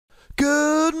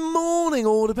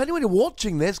morning, or depending when you're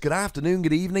watching this, good afternoon,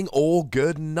 good evening, or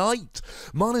good night.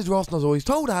 My name's Ross and I was always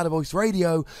told I had a voice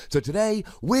radio, so today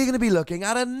we're going to be looking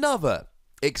at another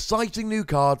exciting new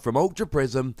card from Ultra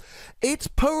Prism. It's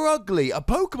Purugly, a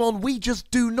Pokemon we just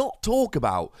do not talk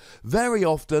about very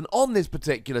often on this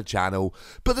particular channel,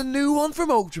 but the new one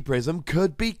from Ultra Prism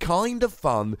could be kind of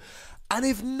fun, and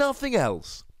if nothing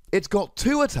else, it's got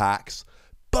 2 attacks,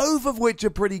 both of which are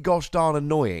pretty gosh darn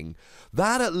annoying.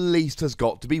 That at least has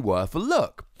got to be worth a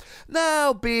look.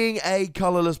 Now, being a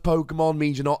colourless Pokemon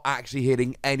means you're not actually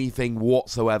hitting anything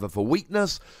whatsoever for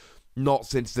weakness. Not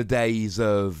since the days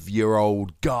of your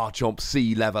old Garchomp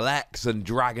C-Level X and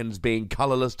dragons being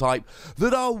colourless type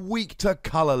that are weak to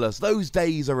colourless. Those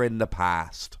days are in the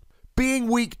past. Being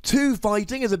weak to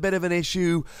fighting is a bit of an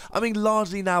issue,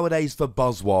 largely nowadays for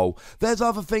Buzzwole. There's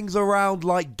other things around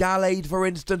like Gallade for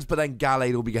instance, but then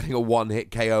Gallade will be getting a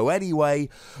one-hit KO anyway.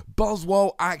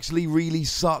 Buzzwole actually really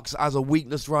sucks as a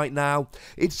weakness right now.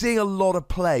 It's seeing a lot of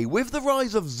play. With the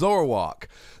rise of Zoroark,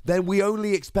 then we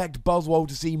only expect Buzzwole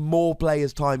to see more play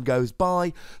as time goes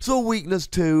by, so a weakness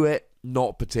to it,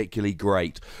 not particularly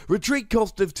great. Retreat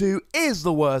cost of 2 is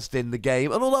the worst in the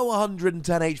game, and although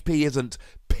 110 HP isn't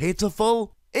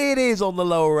pitiful, it is on the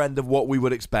lower end of what we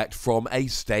would expect from a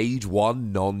Stage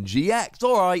 1 non-GX.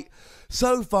 Alright,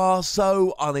 so far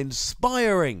so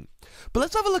uninspiring. But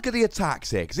let's have a look at the attacks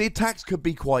here, because the attacks could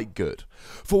be quite good.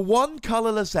 For 1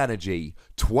 colourless energy,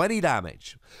 20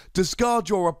 damage. Discard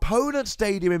your opponent's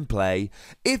stadium in play.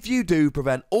 If you do,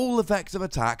 prevent all effects of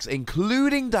attacks,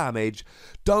 including damage,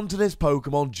 done to this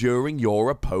Pokemon during your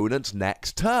opponent's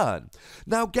next turn.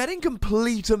 Now, getting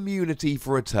complete immunity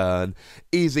for a turn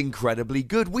is incredibly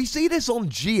good. We see this on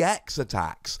GX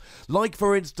attacks, like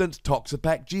for instance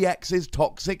Toxapex GX's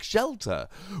Toxic Shelter,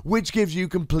 which gives you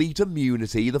complete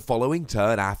immunity the following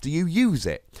turn after you use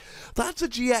it. That's a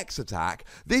GX attack.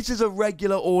 This is a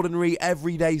regular, ordinary,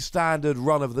 everyday, standard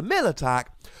run-of-the-mill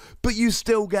attack, but you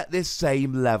still get this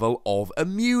same level of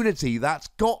immunity. That's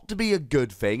got to be a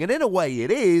good thing, and in a way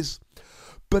it is,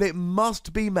 but it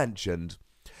must be mentioned,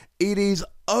 it is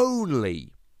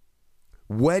only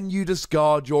when you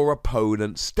discard your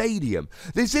opponent's stadium.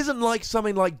 This isn't like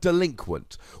something like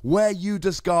Delinquent, where you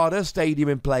discard a stadium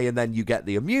in play and then you get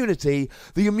the immunity.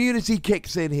 The immunity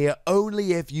kicks in here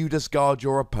only if you discard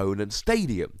your opponent's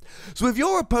stadium. So if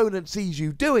your opponent sees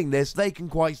you doing this, they can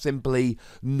quite simply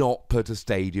not put a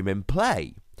stadium in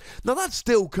play. Now that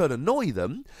still could annoy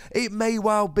them. It may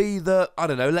well be that, I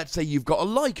don't know, let's say you've got a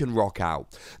Lycanroc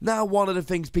out. Now one of the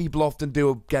things people often do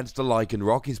against a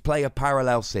Lycanroc is play a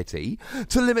Parallel City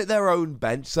to limit their own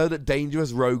bench so that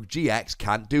Dangerous Rogue GX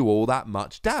can't do all that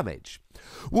much damage.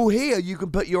 Well, here you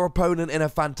can put your opponent in a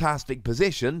fantastic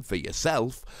position for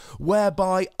yourself,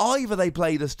 whereby either they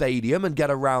play the stadium and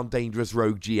get around Dangerous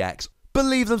Rogue GX, but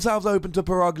leave themselves open to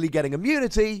Purugly getting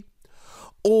immunity,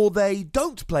 or they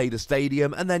don't play the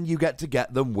stadium and then you get to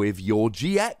get them with your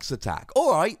GX attack.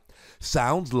 Alright,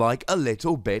 sounds like a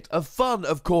little bit of fun.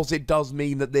 Of course, it does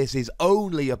mean that this is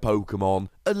only a Pokemon,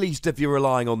 at least if you're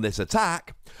relying on this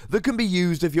attack, that can be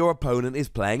used if your opponent is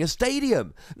playing a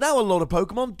stadium. Now, a lot of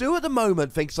Pokemon do at the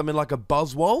moment. Think something like a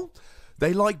Buzzwole.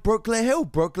 They like Purugly Hill.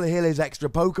 Purugly Hill is extra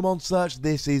Pokemon search.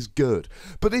 This is good.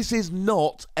 But this is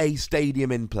not a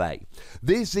stadium in play.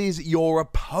 This is your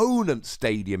opponent's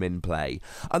stadium in play.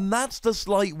 And that's the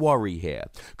slight worry here.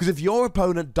 Because if your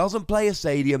opponent doesn't play a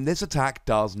stadium, this attack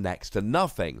does next to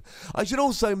nothing. I should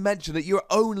also mention that you're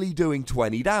only doing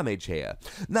 20 damage here.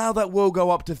 Now that will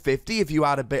go up to 50 if you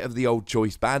add a bit of the old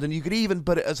choice band, and you could even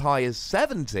put it as high as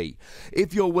 70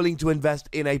 if you're willing to invest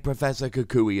in a Professor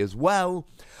Kukui as well.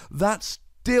 That's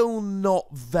still not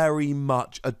very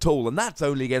much at all, and that's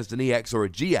only against an EX or a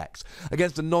GX.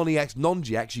 Against a non-EX,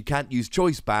 non-GX, you can't use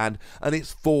Choice Band, and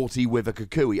it's 40 with a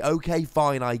Kukui. Okay,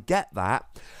 fine, I get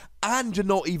that. And you're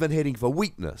not even hitting for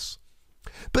weakness.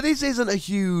 But this isn't a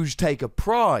huge take a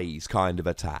prize kind of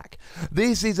attack.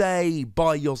 This is a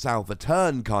buy yourself a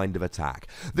turn kind of attack.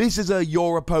 This is a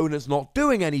your opponent's not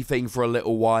doing anything for a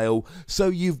little while, so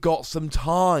you've got some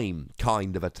time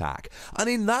kind of attack. And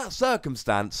in that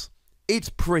circumstance, it's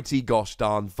pretty gosh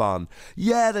darn fun.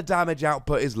 Yeah, the damage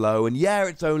output is low, and yeah,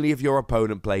 it's only if your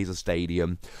opponent plays a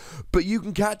stadium. But you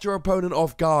can catch your opponent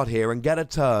off guard here and get a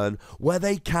turn where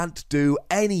they can't do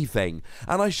anything.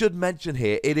 And I should mention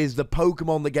here, it is the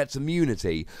Pokemon that gets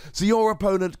immunity. So your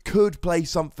opponent could play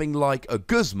something like a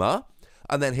Guzma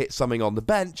and then hit something on the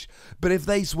bench, but if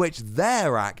they switch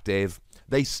their active,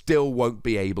 they still won't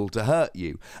be able to hurt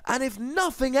you. And if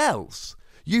nothing else,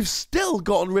 you've still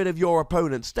gotten rid of your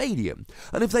opponent's stadium,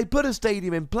 and if they put a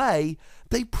stadium in play,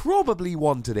 they probably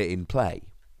wanted it in play.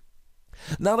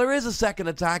 Now there is a second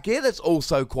attack here that's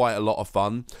also quite a lot of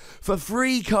fun. For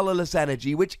free colourless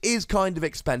energy, which is kind of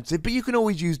expensive, but you can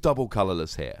always use double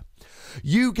colourless here.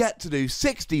 You get to do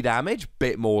 60 damage,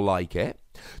 bit more like it.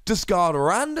 Discard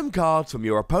random cards from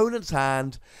your opponent's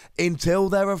hand until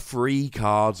there are 3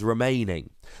 cards remaining.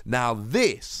 Now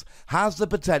this has the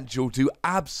potential to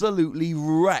absolutely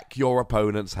wreck your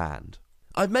opponent's hand.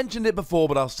 I've mentioned it before,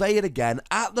 but I'll say it again.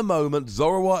 At the moment,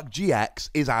 Zoroark GX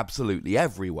is absolutely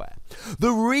everywhere.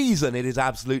 The reason it is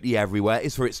absolutely everywhere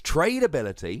is for its trade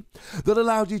ability that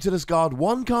allows you to discard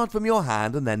 1 card from your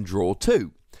hand and then draw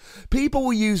 2. People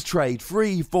will use trade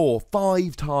 3, 4,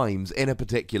 5 times in a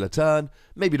particular turn.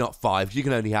 Maybe not 5, because you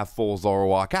can only have 4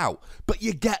 Zoroark out. But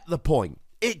you get the point.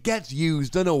 It gets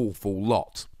used an awful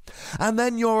lot. And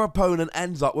then your opponent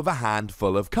ends up with a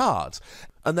handful of cards.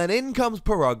 And then in comes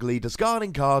Purugly,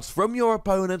 discarding cards from your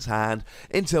opponent's hand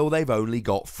until they've only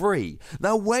got 3.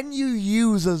 Now when you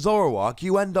use a Zoroark,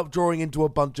 you end up drawing into a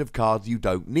bunch of cards you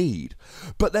don't need.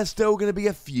 But there's still going to be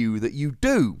a few that you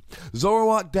do.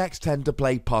 Zoroark decks tend to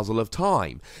play Puzzle of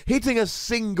Time. Hitting a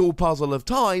single Puzzle of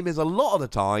Time is a lot of the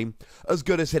time as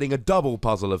good as hitting a double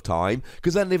Puzzle of Time,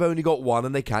 because then they've only got 1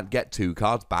 and they can't get 2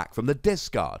 cards back from the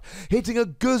discard. Hitting a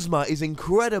Guzma is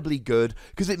incredibly good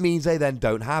because it means they then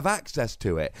don't have access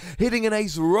to it. Hitting an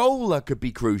Ace Roller could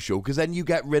be crucial because then you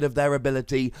get rid of their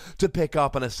ability to pick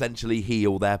up and essentially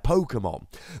heal their Pokemon.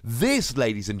 This,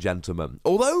 ladies and gentlemen,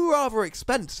 although rather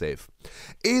expensive,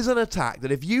 is an attack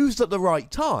that if used at the right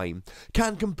time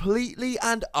can completely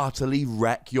and utterly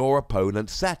wreck your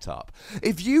opponent's setup.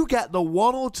 If you get the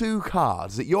 1 or 2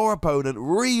 cards that your opponent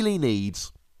really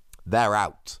needs, they're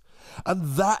out.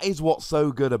 And that is what's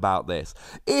so good about this.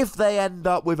 If they end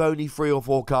up with only 3 or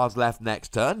 4 cards left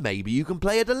next turn, maybe you can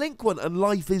play a Delinquent and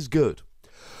life is good.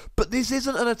 But this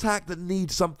isn't an attack that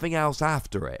needs something else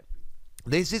after it.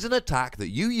 This is an attack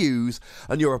that you use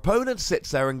and your opponent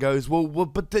sits there and goes, well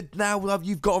but now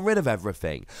you've gotten rid of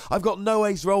everything. I've got no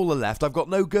Ace Roller left, I've got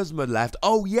no Guzma left,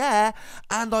 oh yeah,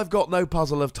 and I've got no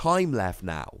Puzzle of Time left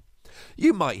now.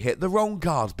 You might hit the wrong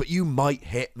cards, but you might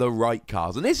hit the right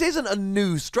cards. And this isn't a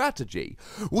new strategy.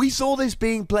 We saw this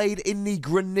being played in the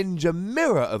Greninja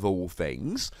Mirror, of all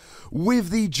things, with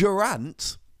the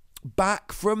Durant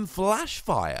back from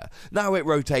Flashfire. Now, it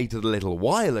rotated a little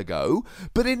while ago,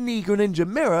 but in the Greninja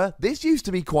Mirror, this used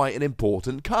to be quite an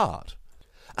important card.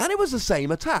 And it was the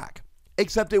same attack,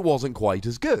 except it wasn't quite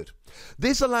as good.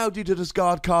 This allowed you to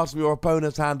discard cards from your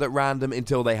opponent's hand at random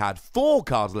until they had 4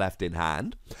 cards left in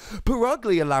hand.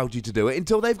 Purugly allowed you to do it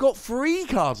until they've got 3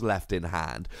 cards left in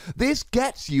hand. This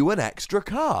gets you an extra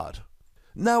card.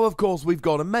 Now, of course, we've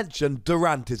got to mention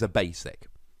Durant is a basic,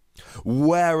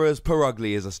 whereas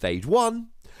Purugly is a stage 1.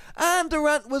 And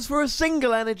Durant was for a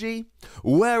single energy,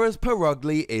 whereas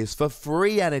Purugly is for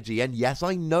free energy. And yes,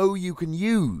 I know you can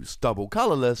use double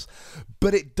colourless,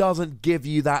 but it doesn't give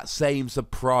you that same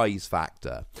surprise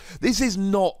factor. This is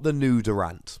not the new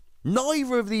Durant.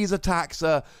 Neither of these attacks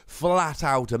are flat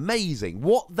out amazing.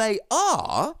 What they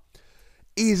are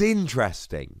is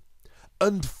interesting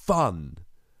and fun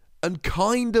and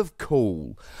kind of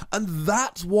cool. And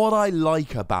that's what I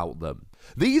like about them.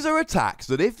 These are attacks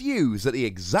that, if used at the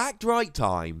exact right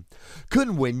time,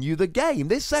 can win you the game.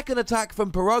 This second attack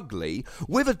from Purugly,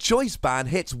 with a choice ban,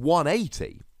 hits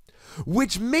 180.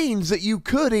 Which means that you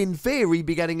could, in theory,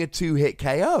 be getting a 2-hit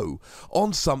KO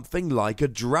on something like a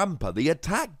Drampa. The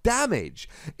attack damage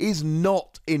is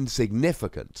not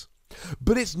insignificant.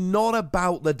 But it's not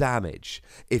about the damage.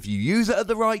 If you use it at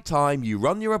the right time, you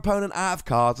run your opponent out of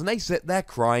cards and they sit there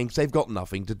crying because they've got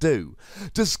nothing to do.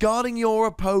 Discarding your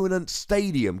opponent's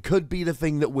stadium could be the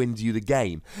thing that wins you the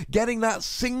game. Getting that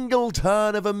single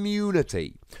turn of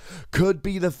immunity could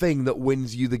be the thing that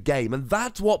wins you the game. And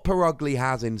that's what Purugly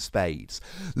has in spades.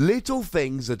 Little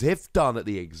things that, if done at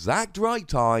the exact right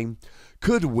time,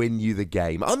 could win you the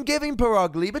game. I'm giving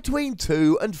Purugly between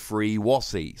 2 and 3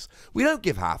 Wassies. We don't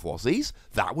give half Wassies.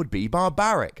 That would be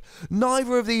barbaric.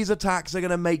 Neither of these attacks are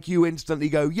going to make you instantly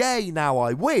go, yay, now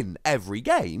I win every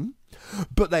game.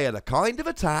 But they are the kind of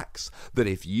attacks that,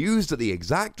 if used at the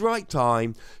exact right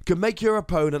time, can make your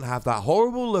opponent have that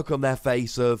horrible look on their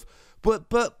face of,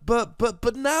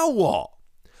 but now what?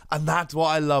 And that's what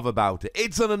I love about it.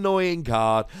 It's an annoying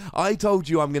card. I told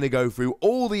you I'm going to go through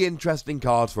all the interesting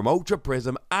cards from Ultra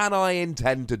Prism, and I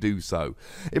intend to do so.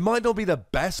 It might not be the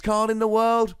best card in the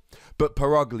world, but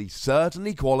Purugly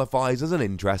certainly qualifies as an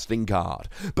interesting card.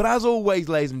 But as always,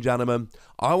 ladies and gentlemen,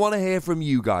 I want to hear from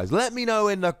you guys. Let me know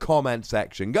in the comment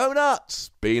section. Go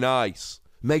nuts! Be nice!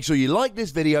 Make sure you like this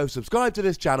video, subscribe to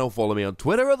this channel, follow me on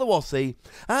Twitter at The Wassy,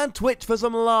 and Twitch for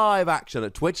some live action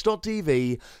at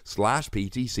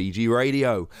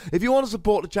twitch.tv/PTCGRadio. If you want to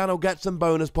support the channel, get some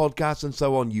bonus podcasts and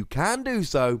so on, you can do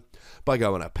so by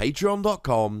going to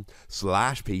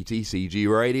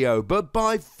patreon.com/PTCGRadio. But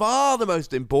by far the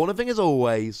most important thing, as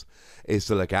always, is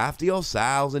to look after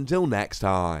yourselves until next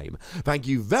time. Thank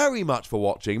you very much for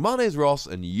watching. My name is Ross,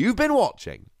 and you've been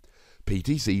watching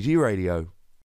PTCG Radio.